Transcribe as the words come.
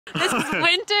This is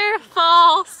winter,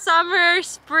 fall, summer,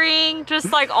 spring,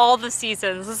 just like all the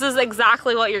seasons. This is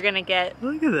exactly what you're gonna get.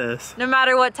 Look at this. No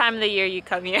matter what time of the year you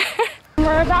come here.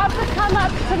 We're about to come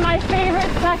up to my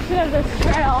favorite section of this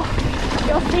trail.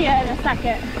 You'll see it in a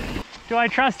second. Do I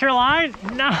trust her line?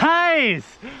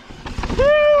 Nice!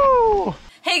 Woo!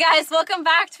 Hey guys, welcome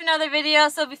back to another video.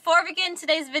 So before we begin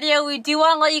today's video, we do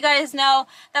want to let you guys know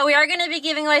that we are going to be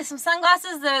giving away some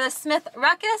sunglasses. They're the Smith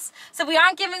Ruckus. So we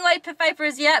aren't giving away Pit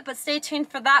Vipers yet, but stay tuned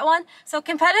for that one. So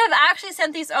Competitive actually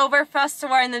sent these over for us to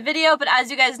wear in the video, but as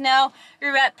you guys know,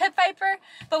 we were at Pit Viper.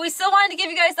 But we still wanted to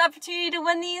give you guys the opportunity to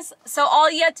win these. So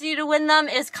all you have to do to win them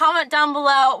is comment down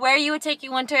below where you would take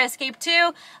your winter escape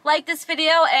to, like this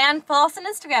video, and follow us on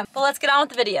Instagram. But let's get on with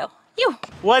the video.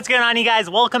 What's going on, you guys?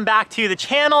 Welcome back to the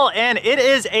channel, and it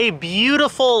is a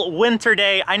beautiful winter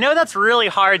day. I know that's really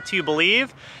hard to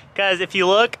believe because if you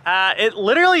look, it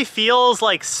literally feels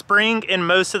like spring in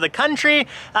most of the country.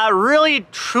 Really,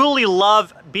 truly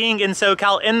love being in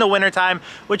SoCal in the wintertime,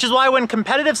 which is why when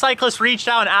Competitive Cyclist reached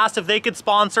out and asked if they could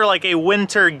sponsor like a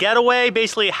winter getaway,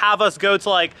 basically have us go to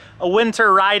like a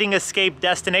winter riding escape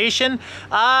destination,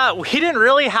 we didn't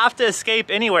really have to escape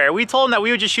anywhere. We told them that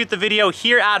we would just shoot the video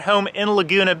here at home in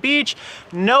Laguna Beach.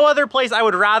 No other place I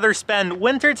would rather spend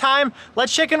winter time.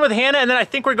 Let's check in with Hannah, and then I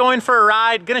think we're going for a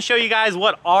ride. Gonna show you guys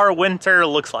what our winter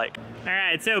looks like. All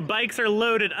right, so bikes are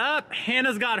loaded up.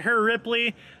 Hannah's got her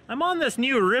Ripley. I'm on this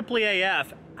new Ripley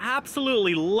AF.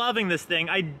 Absolutely loving this thing.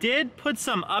 I did put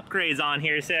some upgrades on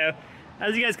here, so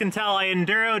as you guys can tell, I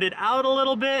enduroed it out a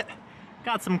little bit.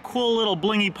 Got some cool little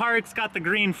blingy parks, got the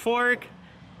green fork.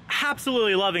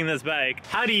 Absolutely loving this bike.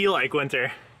 How do you like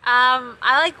winter?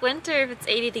 I like winter if it's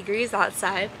 80 degrees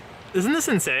outside. Isn't this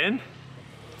insane?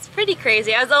 It's pretty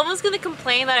crazy. I was almost gonna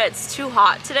complain that it's too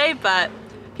hot today, but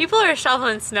people are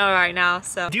shoveling snow right now,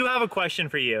 so. I do have a question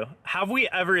for you. Have we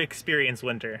ever experienced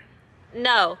winter?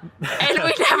 No, and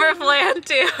we never plan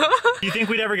to. Do you think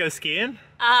we'd ever go skiing?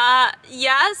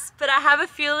 Yes, but I have a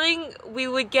feeling we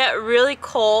would get really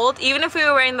cold, even if we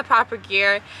were wearing the proper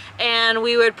gear, and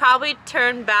we would probably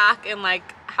turn back in like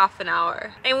half an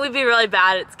hour. And we'd be really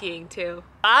bad at skiing too.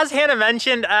 As Hannah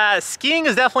mentioned, skiing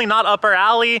is definitely not up our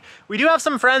alley. We do have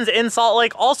some friends in Salt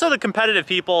Lake, also the competitive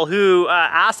people, who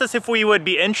asked us if we would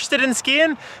be interested in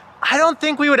skiing. I don't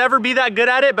think we would ever be that good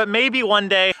at it, but maybe one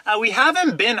day. We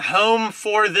haven't been home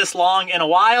for this long in a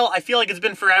while. I feel like it's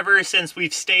been forever since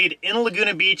we've stayed in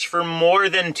Laguna Beach for more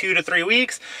than 2 to 3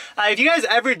 weeks. If you guys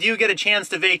ever do get a chance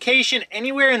to vacation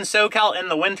anywhere in SoCal in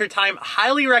the wintertime,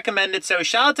 highly recommend it. So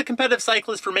shout out to Competitive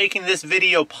Cyclist for making this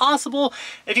video possible.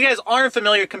 If you guys aren't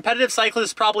familiar, Competitive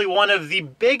Cyclist is probably one of the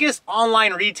biggest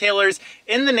online retailers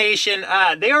in the nation.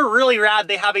 They are really rad.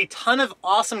 They have a ton of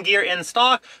awesome gear in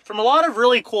stock from a lot of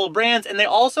really cool brands, and they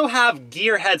also have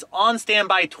gear heads on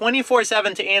standby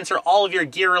 24/7 to answer all of your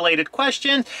gear related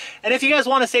questions. And if you guys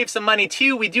want to save some money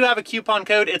too, we do have a coupon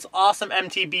code. It's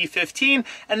AwesomeMTB15,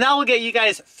 and that will get you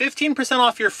guys 15%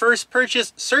 off your first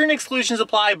purchase. Certain exclusions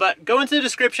apply, but go into the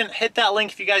description, hit that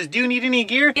link if you guys do need any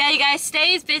gear. Yeah, you guys,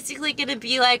 today is basically gonna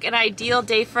be like an ideal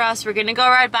day for us. We're gonna go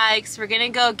ride bikes, we're gonna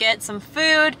go get some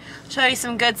food, show you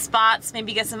some good spots,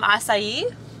 maybe get some acai.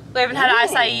 We haven't had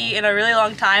acai in a really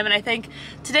long time, and I think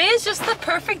today is just the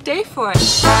perfect day for it.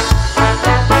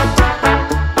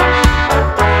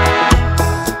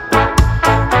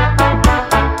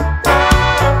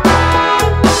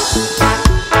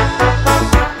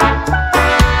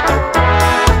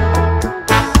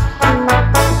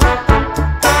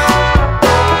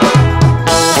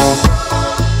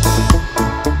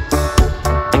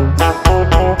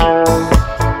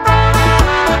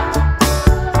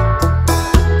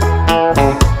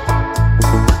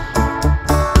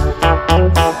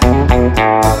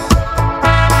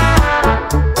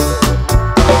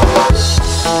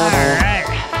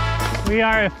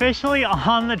 Officially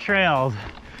on the trails,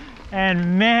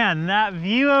 and man, that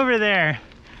view over there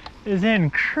is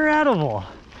incredible.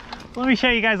 Let me show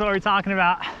you guys what we're talking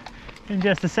about in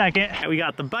just a second. We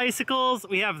got the bicycles,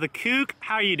 we have the kook.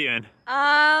 How are you doing?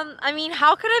 I mean,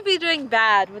 how could I be doing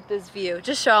bad with this view?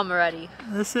 Just show them already.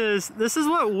 This is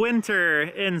what winter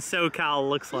in SoCal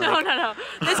looks like. No.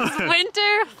 This is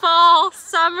winter, fall,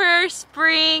 summer,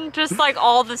 spring, just like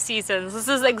all the seasons. This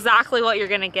is exactly what you're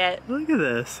gonna get. Look at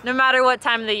this. No matter what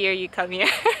time of the year you come here.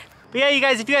 But yeah, you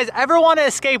guys, if you guys ever want to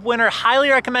escape winter, highly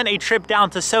recommend a trip down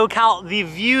to SoCal. The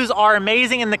views are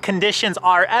amazing and the conditions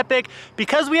are epic.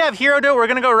 Because we have Hero Doe, we're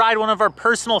gonna go ride one of our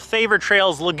personal favorite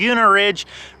trails, Laguna Ridge.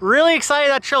 Really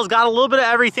excited. That trail's got a little bit of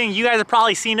everything. You guys have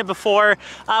probably seen it before.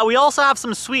 We also have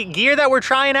some sweet gear that we're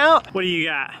trying out. What do you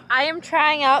got? I am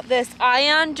trying out this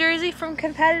Ion jersey from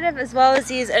Competitive, as well as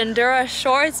these Endura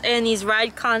shorts and these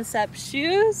Ride Concept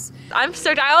shoes. I'm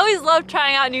stoked. I always love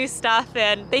trying out new stuff,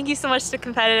 and thank you so much to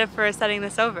Competitive for setting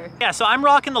this over. Yeah, so I'm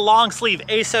rocking the long sleeve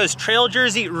ASOS trail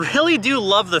jersey. Really do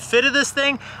love the fit of this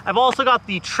thing. I've also got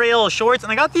the trail shorts,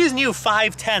 and I got these new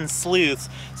 510 sleuths.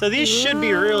 So these should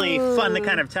be really fun to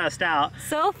kind of test out.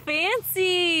 So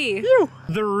fancy. Whew.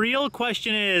 The real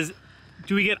question is,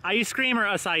 do we get ice cream or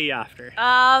acai after?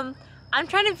 I'm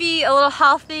trying to be a little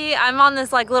healthy. I'm on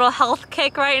this like little health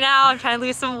kick right now. I'm trying to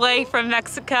lose some weight from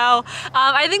Mexico.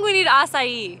 I think we need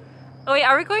acai. Oh wait,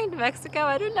 are we going to Mexico?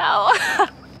 I don't know.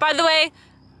 By the way,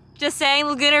 just saying,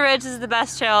 Laguna Ridge is the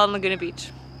best trail in Laguna Beach.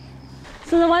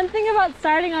 So the one thing about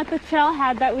starting at the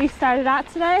trailhead that we started at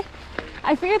today,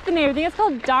 I forget the name. I think it's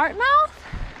called Dartmouth?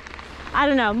 I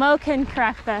don't know, Mo can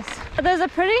correct this. But there's a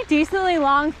pretty decently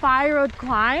long 5-road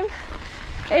climb.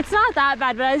 It's not that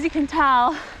bad, but as you can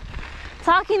tell,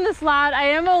 talking this loud, I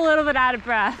am a little bit out of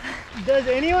breath. Does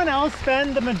anyone else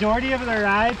spend the majority of their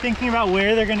ride thinking about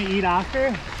where they're gonna eat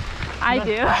after? I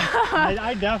do.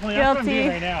 I definitely, that's what I'm doing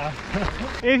right now.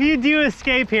 If you do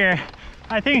escape here,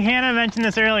 I think Hannah mentioned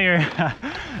this earlier,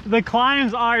 the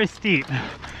climbs are steep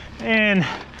in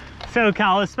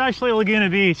SoCal, especially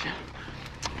Laguna Beach.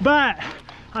 But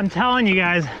I'm telling you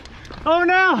guys, oh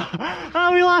no!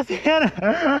 Oh, we lost Hannah!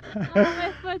 Oh,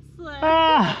 my foot slipped.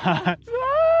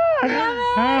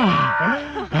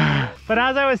 But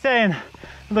as I was saying,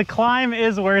 the climb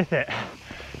is worth it.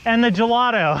 And the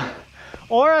gelato,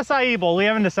 or acai bowl, we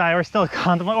haven't decided, we're still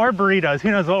contemplating, or burritos,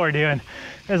 who knows what we're doing,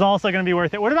 is also gonna be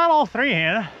worth it. What about all three,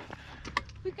 Hannah?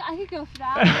 I could go for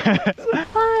that.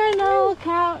 Final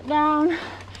countdown.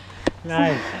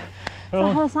 Nice. Is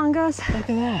that how the song goes? Look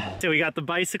at that. So we got the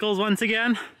bicycles once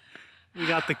again. We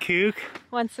got the kook.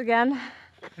 Once again.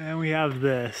 And we have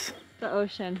this. The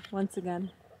ocean, once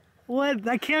again. What?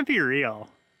 That can't be real.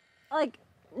 Like,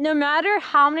 no matter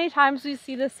how many times we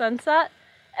see the sunset,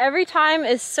 every time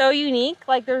is so unique.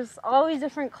 Like, there's always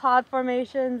different cloud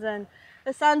formations, and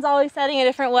the sun's always setting a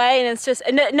different way, and it's just,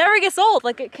 it never gets old.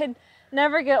 Like, it can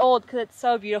never get old because it's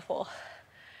so beautiful.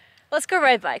 Let's go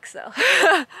ride bikes, though.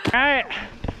 All right,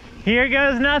 here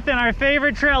goes nothing. Our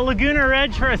favorite trail, Laguna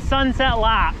Ridge, for a sunset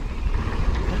lap.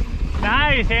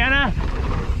 Nice, Hannah.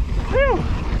 Whew.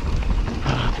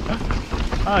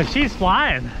 Oh, she's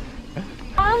flying.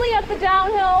 Finally at the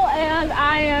downhill, and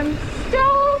I am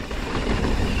stoked.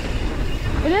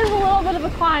 It is a little bit of a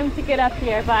climb to get up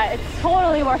here, but it's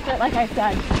totally worth it, like I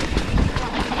said.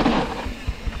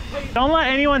 Don't let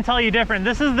anyone tell you different.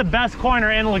 This is the best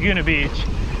corner in Laguna Beach.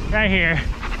 Right here.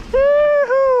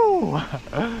 Woo-hoo!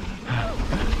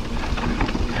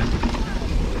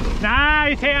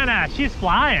 Nice, Hannah. She's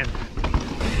flying.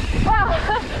 Wow.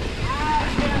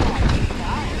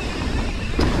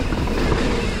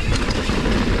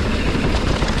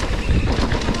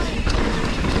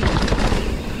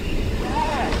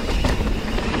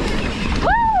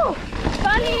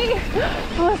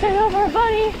 Almost ran over a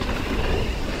bunny.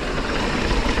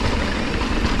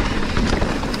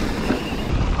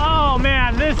 Oh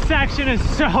man, this section is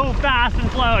so fast and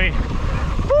flowy.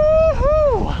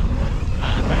 Woohoo!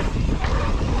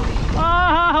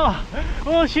 Oh,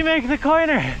 will she make the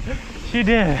corner? She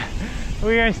did.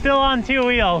 We are still on 2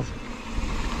 wheels.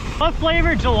 What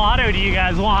flavor gelato do you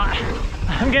guys want?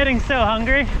 I'm getting so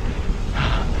hungry.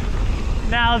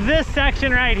 Now this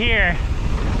section right here,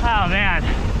 oh man,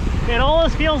 it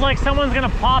almost feels like someone's gonna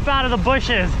pop out of the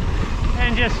bushes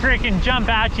and just freaking jump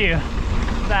at you.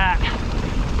 That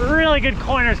really good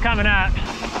corners coming up.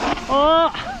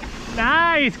 Oh,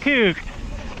 nice kook.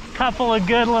 Couple of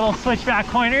good little switchback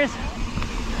corners.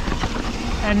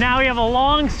 And now we have a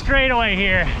long straightaway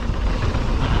here.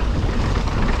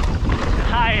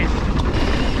 Nice.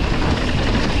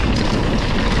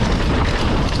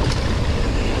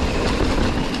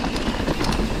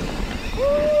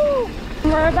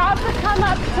 We're about to come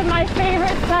up to my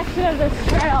favorite section of this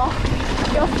trail.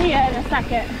 You'll see it in a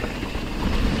second.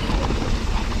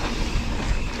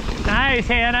 Nice,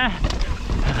 Hannah.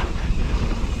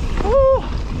 Woo!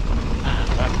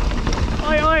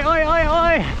 Oi, oi, oi, oi,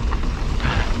 oi!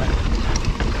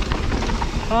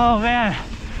 Oh man,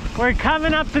 we're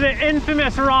coming up to the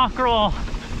infamous rock roll.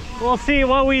 We'll see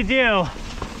what we do.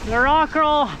 The rock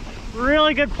roll,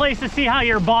 really good place to see how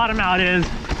your bottom out is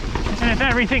and if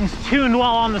everything's tuned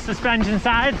well on the suspension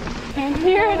side. And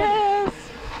here it is.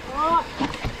 Oh,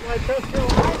 do I trust her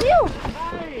line?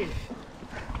 Nice.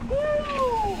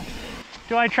 Woo.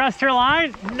 Do I trust her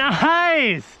line?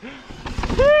 Nice.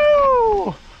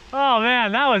 Woo. Oh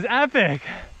man, that was epic.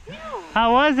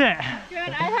 How was it? Good.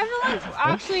 I haven't like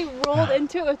actually rolled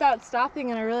into it without stopping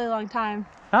in a really long time.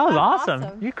 That was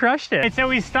awesome. You crushed it. So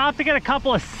we stopped to get a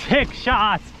couple of sick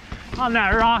shots on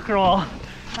that rock roll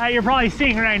that you're probably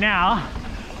seeing right now.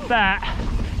 But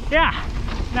yeah,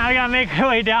 now we gotta make our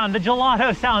way down. The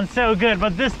gelato sounds so good,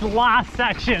 but this last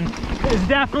section is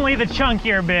definitely the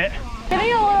chunkier bit.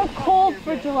 Getting a little cold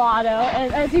for gelato,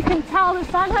 and as you can tell, the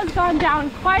sun has gone down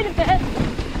quite a bit,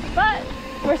 but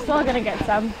we're still gonna get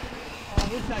some.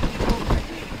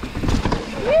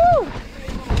 Woo!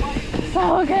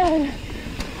 So good.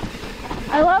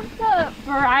 I love the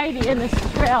variety in this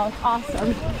trail. It's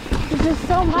awesome. There's just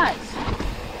so much.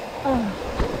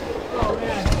 Oh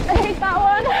man. I hate that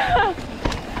one.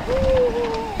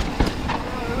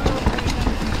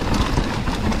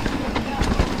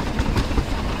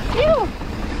 Ew.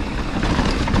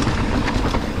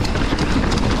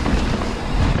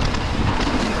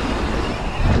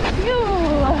 Ew.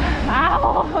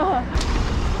 Ow.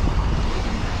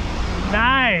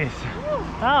 Nice.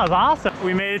 That was awesome.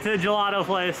 We made it to the gelato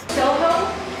place. SoCal,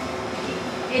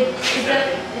 it's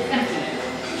empty.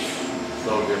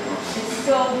 So different. It's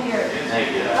so weird. Thank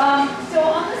you. So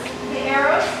on the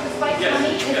arrows, the spiced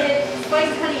honey, is it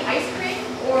spiced honey ice cream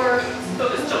or?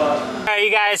 It's gelato. All right,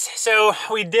 you guys, so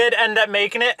we did end up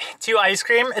making it to ice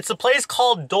cream. It's a place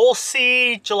called Dulce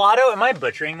Gelato. Am I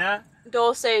butchering that?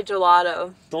 Dulce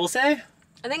gelato. Dulce?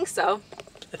 I think so.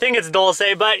 I think it's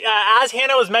Dulce, but as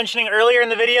Hannah was mentioning earlier in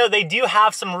the video, they do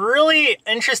have some really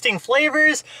interesting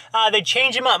flavors. They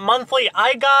change them up monthly.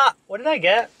 I got, what did I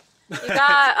get? You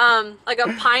got like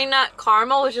a pine nut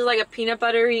caramel, which is like a peanut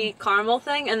buttery caramel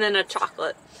thing, and then a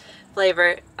chocolate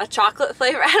flavor. A chocolate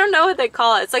flavor? I don't know what they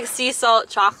call it. It's like sea salt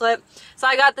chocolate. So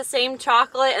I got the same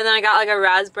chocolate, and then I got like a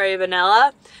raspberry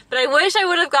vanilla. But I wish I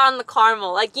would have gotten the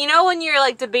caramel. Like, you know when you're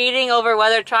like debating over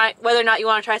whether or not you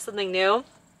want to try something new?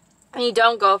 And you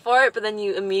don't go for it, but then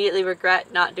you immediately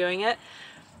regret not doing it.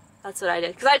 That's what I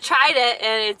did. Because I tried it,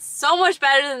 and it's so much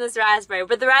better than this raspberry.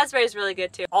 But the raspberry is really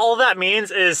good, too. All that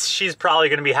means is she's probably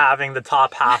going to be having the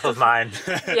top half of mine.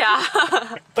 Yeah.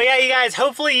 But yeah, you guys,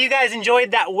 hopefully you guys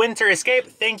enjoyed that winter escape.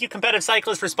 Thank you, Competitive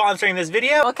Cyclist, for sponsoring this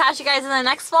video. We'll catch you guys in the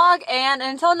next vlog, and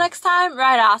until next time,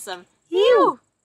 ride awesome. You.